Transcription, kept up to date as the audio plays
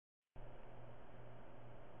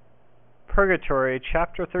Purgatory,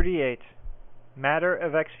 Chapter 38. Matter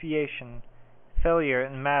of Expiation. Failure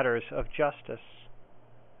in Matters of Justice.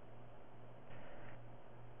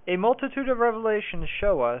 A multitude of revelations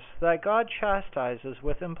show us that God chastises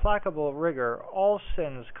with implacable rigor all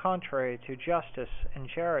sins contrary to justice and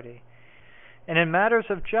charity. And in matters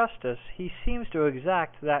of justice, he seems to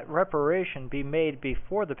exact that reparation be made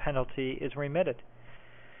before the penalty is remitted.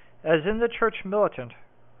 As in the church militant,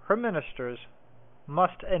 her ministers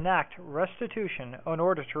must enact restitution in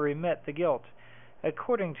order to remit the guilt,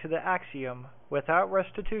 according to the axiom, without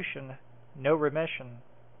restitution, no remission.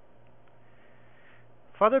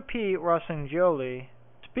 Father P. Rossangioli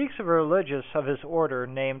speaks of a religious of his order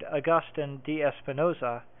named Augustin de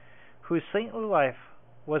Espinosa, whose saintly life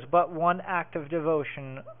was but one act of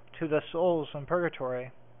devotion to the souls in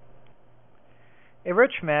purgatory. A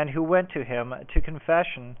rich man who went to him to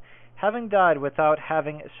confession, having died without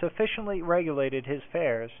having sufficiently regulated his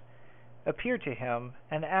fares, appeared to him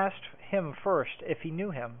and asked him first if he knew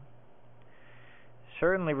him.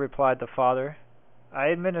 "Certainly," replied the father, "I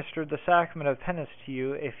administered the sacrament of penance to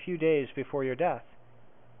you a few days before your death."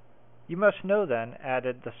 "You must know then,"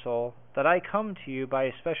 added the soul, "that I come to you by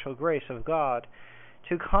a special grace of God,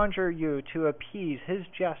 to conjure you to appease his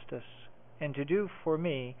justice, and to do for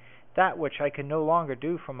me that which I can no longer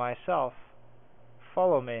do for myself.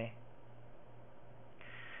 Follow me."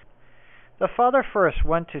 The father first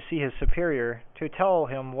went to see his superior, to tell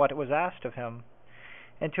him what was asked of him,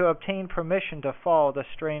 and to obtain permission to follow the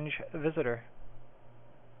strange visitor.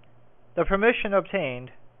 The permission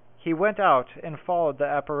obtained, he went out and followed the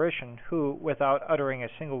apparition, who, without uttering a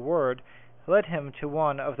single word, led him to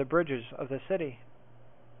one of the bridges of the city.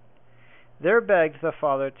 There begged the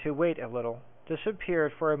father to wait a little,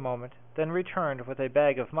 disappeared for a moment, then returned with a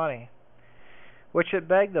bag of money, which it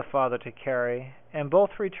begged the father to carry, and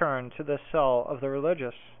both returned to the cell of the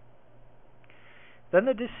religious. Then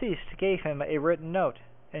the deceased gave him a written note,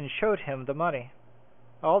 and showed him the money.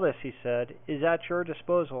 "All this," he said, "is at your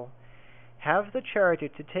disposal. Have the charity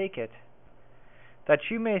to take it,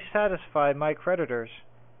 that you may satisfy my creditors,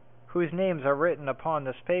 whose names are written upon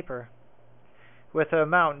this paper, with the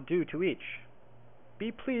amount due to each.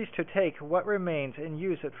 Be pleased to take what remains and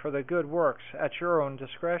use it for the good works at your own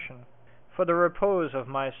discretion, for the repose of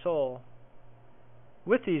my soul."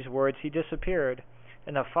 With these words he disappeared,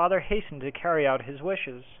 and the father hastened to carry out his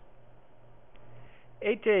wishes.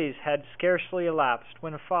 8 days had scarcely elapsed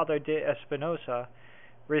when Father de Espinosa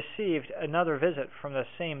received another visit from the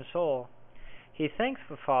same soul. He thanked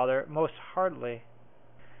the father most heartily.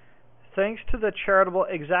 "Thanks to the charitable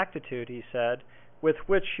exactitude," he said, "with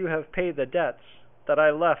which you have paid the debts that I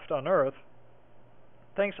left on earth,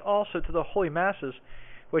 thanks also to the holy masses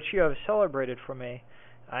which you have celebrated for me,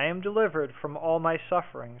 I am delivered from all my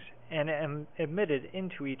sufferings, and am admitted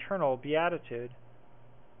into eternal beatitude."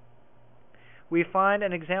 We find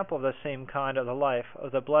an example of the same kind of the life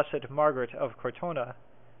of the Blessed Margaret of Cortona.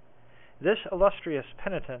 This illustrious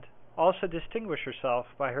penitent also distinguished herself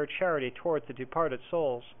by her charity toward the departed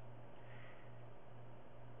souls.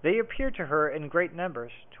 They appeared to her in great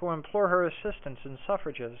numbers, to implore her assistance in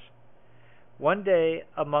suffrages. One day,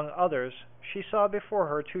 among others, she saw before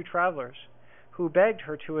her 2 travelers, who begged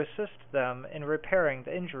her to assist them in repairing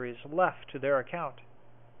the injuries left to their account.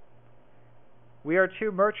 "We are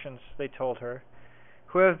 2 merchants," they told her,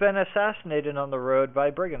 "who have been assassinated on the road by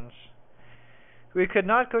brigands. We could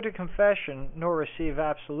not go to confession nor receive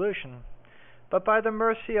absolution, but by the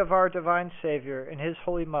mercy of our divine Savior and his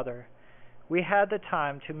Holy Mother, we had the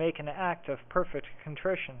time to make an act of perfect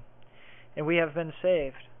contrition, and we have been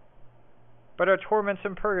saved. But our torments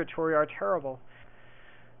in purgatory are terrible,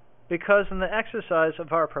 because in the exercise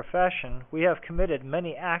of our profession we have committed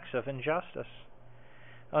many acts of injustice.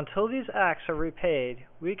 Until these acts are repaid,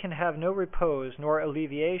 we can have no repose nor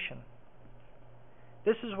alleviation.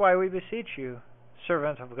 This is why we beseech you,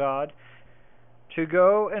 servant of God, to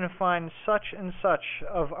go and find such and such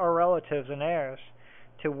of our relatives and heirs,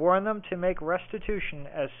 to warn them to make restitution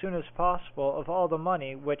as soon as possible of all the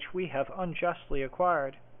money which we have unjustly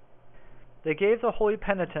acquired." They gave the holy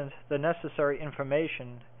penitent the necessary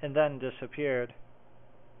information, and then disappeared.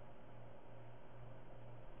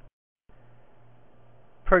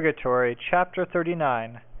 Purgatory, Chapter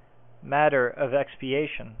 39. Matter of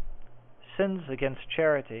Expiation. Sins against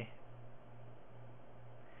Charity.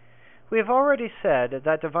 We have already said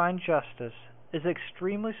that divine justice is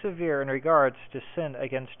extremely severe in regards to sin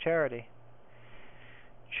against charity.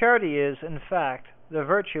 Charity is, in fact, the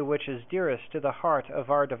virtue which is dearest to the heart of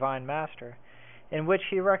our Divine Master, and which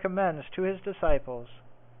he recommends to his disciples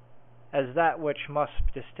as that which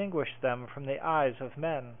must distinguish them from the eyes of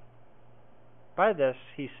men. By this,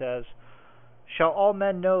 he says, shall all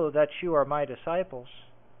men know that you are my disciples,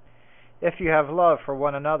 if you have love for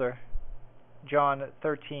one another. John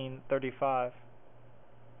 13:35.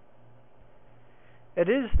 It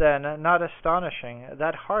is then not astonishing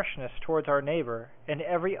that harshness towards our neighbor and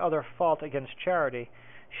every other fault against charity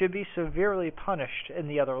should be severely punished in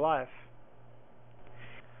the other life.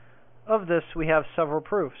 Of this we have several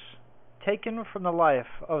proofs, taken from the life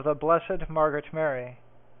of the Blessed Margaret Mary.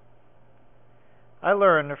 I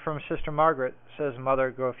learned from Sister Margaret, says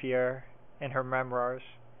Mother Gauffier in her memoirs,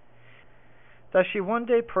 that she one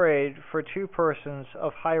day prayed for two persons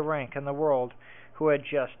of high rank in the world who had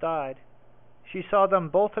just died. She saw them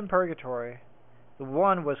both in purgatory. The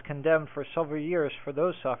one was condemned for several years for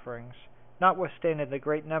those sufferings, notwithstanding the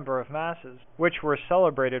great number of masses which were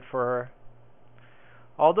celebrated for her.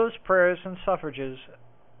 All those prayers and suffrages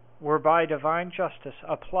were by divine justice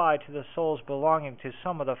applied to the souls belonging to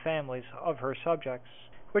some of the families of her subjects,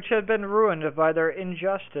 which had been ruined by their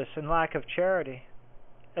injustice and lack of charity,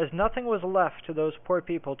 as nothing was left to those poor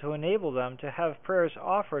people to enable them to have prayers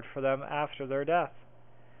offered for them after their death.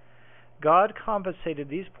 God compensated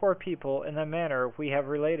these poor people in the manner we have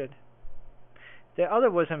related. The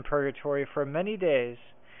other was in purgatory for many days,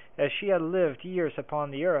 as she had lived years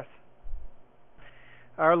upon the earth.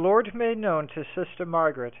 Our Lord made known to Sister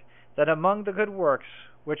Margaret that among the good works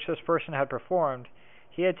which this person had performed,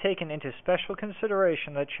 he had taken into special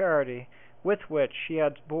consideration the charity with which she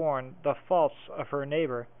had borne the faults of her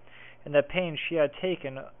neighbor, and the pains she had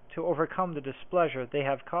taken to overcome the displeasure they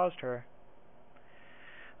have caused her.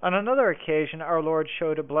 On another occasion our Lord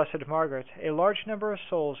showed to Blessed Margaret a large number of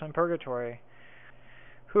souls in purgatory,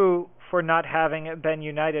 who, for not having been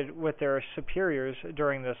united with their superiors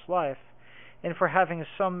during this life, and for having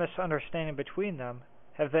some misunderstanding between them,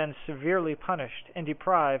 have been severely punished and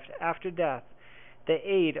deprived after death the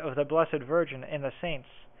aid of the Blessed Virgin and the saints,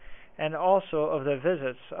 and also of the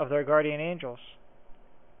visits of their guardian angels.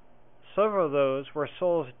 Several of those were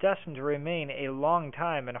souls destined to remain a long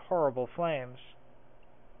time in horrible flames.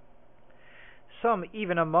 Some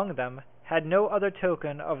even among them had no other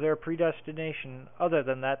token of their predestination other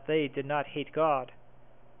than that they did not hate God.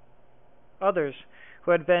 Others,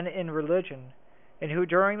 who had been in religion, and who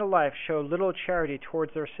during the life showed little charity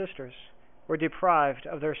towards their sisters, were deprived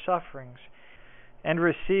of their sufferings, and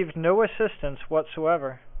received no assistance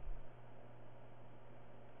whatsoever.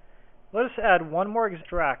 Let us add one more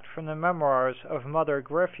extract from the memoirs of Mother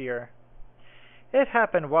Gauffier. It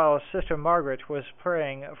happened while Sister Margaret was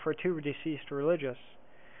praying for two deceased religious,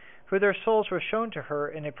 who their souls were shown to her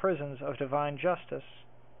in the prisons of divine justice,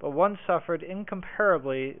 but one suffered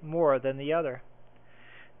incomparably more than the other.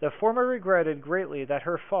 The former regretted greatly that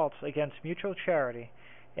her faults against mutual charity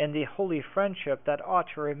and the holy friendship that ought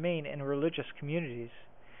to remain in religious communities,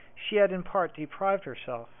 she had in part deprived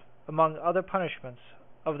herself, among other punishments,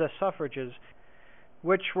 of the suffrages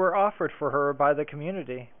which were offered for her by the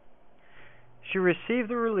community. She received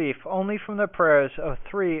the relief only from the prayers of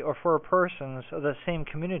 3 or 4 persons of the same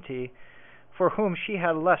community for whom she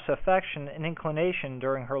had less affection and inclination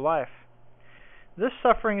during her life. This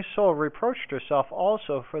suffering soul reproached herself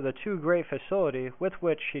also for the too great facility with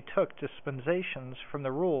which she took dispensations from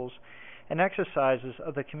the rules and exercises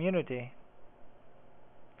of the community.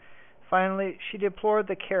 Finally, she deplored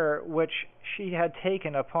the care which she had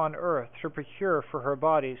taken upon earth to procure for her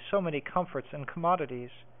body so many comforts and commodities.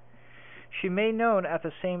 She made known at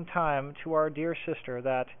the same time to our dear sister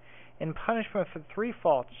that, in punishment for 3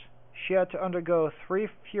 faults, she had to undergo 3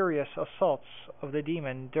 furious assaults of the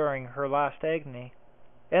demon during her last agony,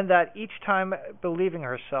 and that each time believing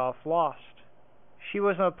herself lost, she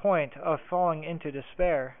was on the point of falling into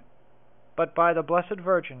despair, but by the Blessed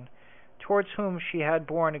Virgin, towards whom she had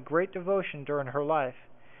borne great devotion during her life,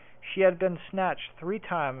 she had been snatched 3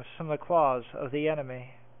 times from the claws of the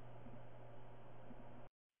enemy.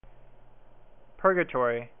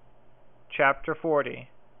 Purgatory, Chapter 40.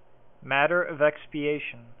 Matter of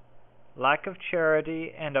expiation, lack of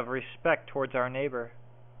charity and of respect towards our neighbor.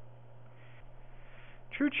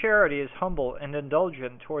 True charity is humble and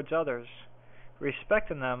indulgent towards others,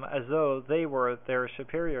 respecting them as though they were their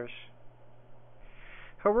superiors.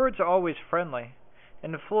 Her words are always friendly,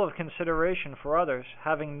 and full of consideration for others,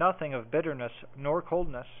 having nothing of bitterness nor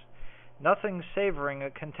coldness, nothing savoring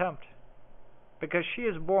of contempt, because she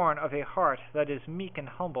is born of a heart that is meek and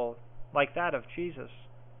humble, like that of Jesus.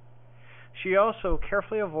 She also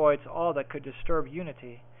carefully avoids all that could disturb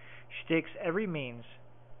unity. She takes every means,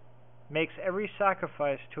 makes every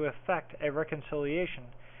sacrifice to effect a reconciliation,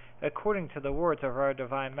 according to the words of our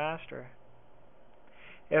Divine Master.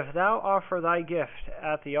 If thou offer thy gift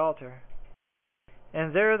at the altar,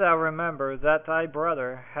 And there thou remember that thy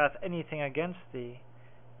brother hath anything against thee,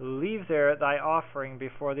 leave there thy offering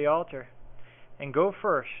before the altar, and go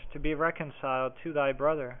first to be reconciled to thy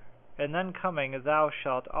brother, and then coming thou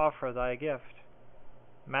shalt offer thy gift.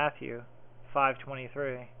 Matthew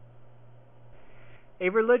 5:23. A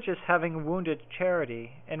religious having wounded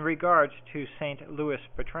charity in regard to St. Louis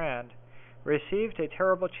Bertrand received a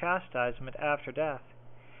terrible chastisement after death.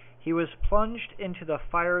 He was plunged into the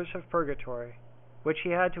fires of purgatory, which he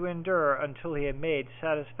had to endure until he had made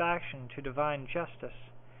satisfaction to divine justice.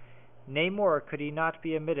 Nay more, could he not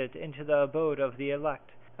be admitted into the abode of the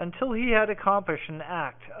elect, until he had accomplished an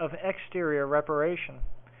act of exterior reparation,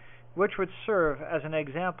 which would serve as an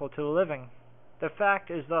example to the living. The fact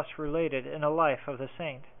is thus related in the life of the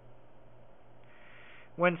saint.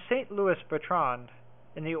 When St. Louis Bertrand,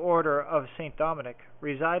 in the order of St. Dominic,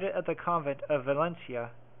 resided at the convent of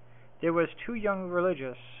Valencia, there was 2 young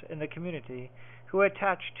religious in the community who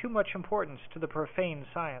attached too much importance to the profane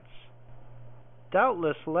science.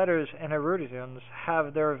 Doubtless letters and eruditions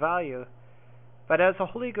have their value, but as the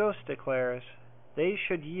Holy Ghost declares, they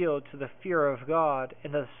should yield to the fear of God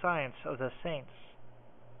and the science of the saints.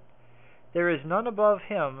 There is none above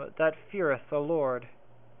him that feareth the Lord.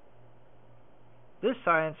 This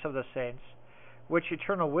science of the saints, which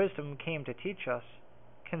eternal wisdom came to teach us,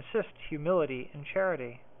 consists humility and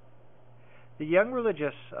charity. The young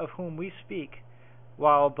religious of whom we speak,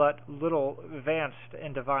 while but little advanced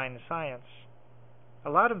in divine science,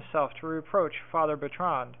 allowed himself to reproach Father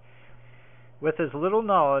Bertrand with his little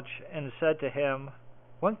knowledge, and said to him,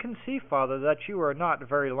 "One can see, Father, that you are not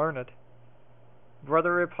very learned."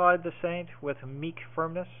 "Brother," replied the saint with meek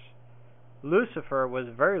firmness, "Lucifer was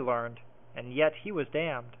very learned, and yet he was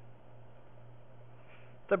damned."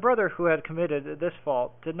 The brother who had committed this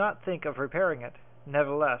fault did not think of repairing it.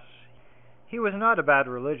 Nevertheless, he was not a bad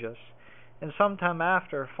religious, and some time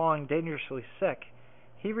after, falling dangerously sick,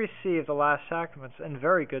 he received the last sacraments in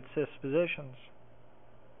very good dispositions,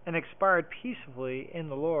 and expired peaceably in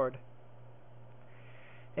the Lord.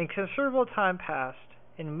 A considerable time passed,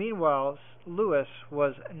 and meanwhile Louis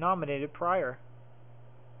was nominated prior.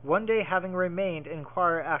 One day, having remained in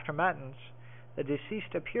choir after matins, the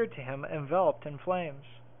deceased appeared to him enveloped in flames,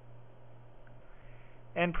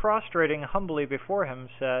 and prostrating humbly before him,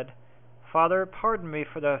 said, "Father, pardon me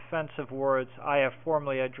for the offensive words I have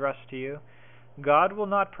formerly addressed to you. God will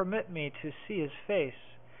not permit me to see his face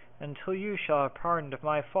until you shall have pardoned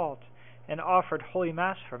my fault and offered holy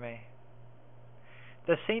mass for me."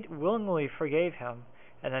 The saint willingly forgave him,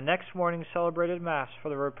 and the next morning celebrated mass for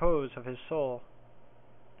the repose of his soul.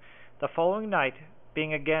 The following night,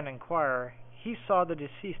 being again in choir, he saw the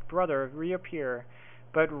deceased brother reappear,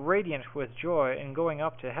 but radiant with joy in going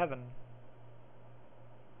up to heaven.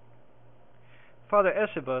 Father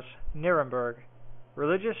Eusebius, Nuremberg,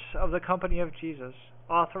 religious of the Company of Jesus,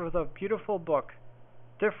 author of the beautiful book,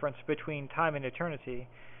 Difference Between Time and Eternity,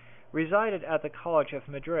 resided at the College of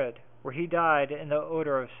Madrid, where he died in the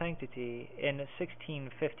odor of sanctity in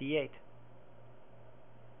 1658.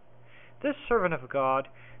 This servant of God,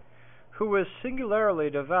 who was singularly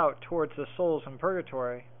devout towards the souls in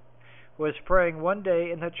purgatory, was praying one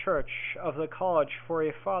day in the church of the college for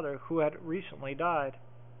a father who had recently died.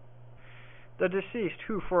 The deceased,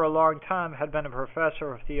 who for a long time had been a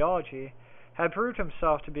professor of theology, had proved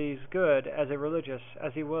himself to be as good as a religious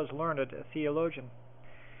as he was learned theologian.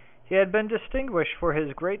 He had been distinguished for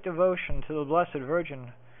his great devotion to the Blessed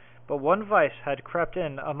Virgin, but one vice had crept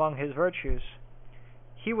in among his virtues.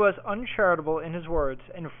 He was uncharitable in his words,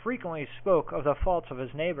 and frequently spoke of the faults of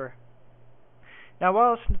his neighbor. Now,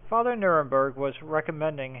 whilst Father Nuremberg was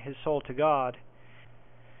recommending his soul to God,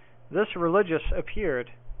 this religious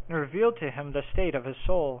appeared, and revealed to him the state of his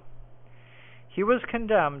soul. He was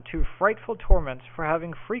condemned to frightful torments for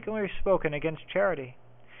having frequently spoken against charity.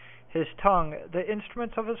 His tongue, the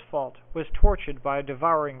instrument of his fault, was tortured by a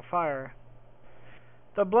devouring fire.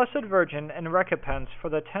 The Blessed Virgin, in recompense for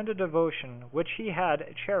the tender devotion which he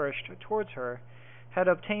had cherished towards her, had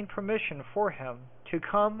obtained permission for him to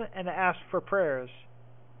come and ask for prayers.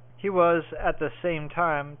 He was at the same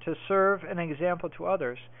time to serve an example to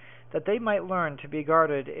others, that they might learn to be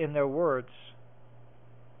guarded in their words.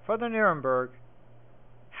 Father Nuremberg,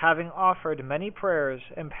 having offered many prayers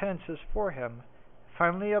and penances for him,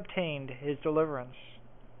 finally obtained his deliverance.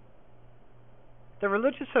 The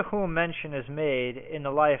religious of whom mention is made in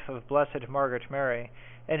the life of Blessed Margaret Mary,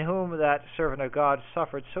 and whom that servant of God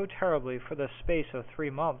suffered so terribly for the space of 3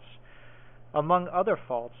 months, among other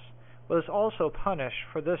faults, was also punished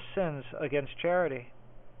for this sins against charity.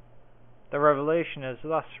 The revelation is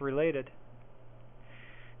thus related.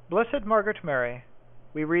 Blessed Margaret Mary,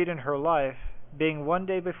 we read in her life, being one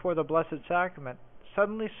day before the Blessed Sacrament,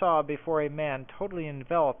 suddenly saw before a man totally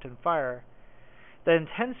enveloped in fire, the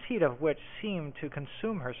intense heat of which seemed to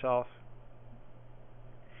consume herself.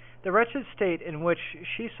 The wretched state in which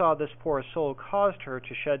she saw this poor soul caused her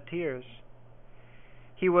to shed tears.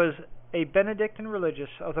 He was a Benedictine religious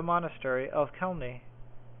of the monastery of Kelny,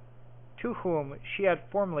 to whom she had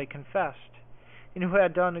formerly confessed, and who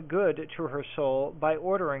had done good to her soul by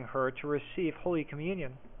ordering her to receive Holy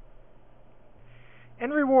Communion.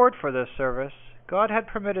 In reward for this service, God had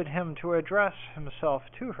permitted him to address himself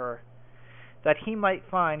to her, that he might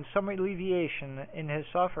find some alleviation in his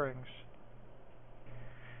sufferings.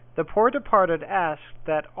 The poor departed asked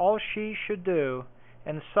that all she should do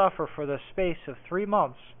and suffer for the space of 3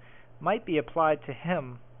 months might be applied to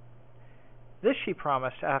him. This she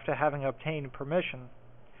promised after having obtained permission.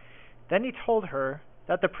 Then he told her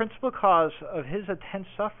that the principal cause of his intense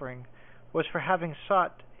suffering was for having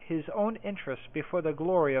sought his own interest before the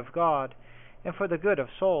glory of God and for the good of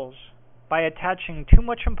souls, by attaching too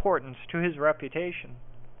much importance to his reputation.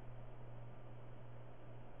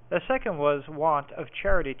 The second was want of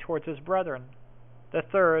charity towards his brethren. The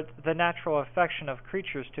third, the natural affection of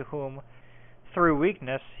creatures to whom, through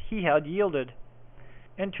weakness, he had yielded,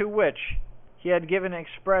 and to which he had given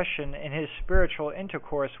expression in his spiritual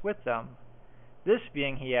intercourse with them, this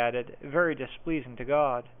being, he added, very displeasing to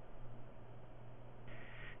God.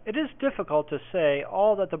 It is difficult to say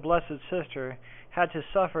all that the Blessed Sister had to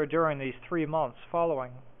suffer during these 3 months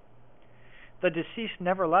following. The deceased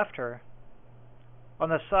never left her. On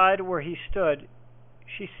the side where he stood,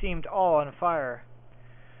 she seemed all on fire,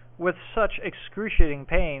 with such excruciating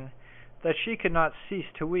pain that she could not cease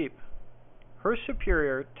to weep. Her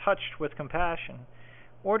superior, touched with compassion,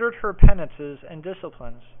 ordered her penances and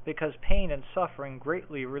disciplines, because pain and suffering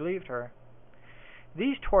greatly relieved her.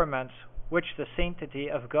 These torments, which the sanctity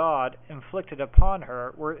of God inflicted upon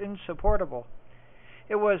her, were insupportable.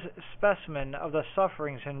 It was a specimen of the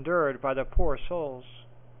sufferings endured by the poor souls.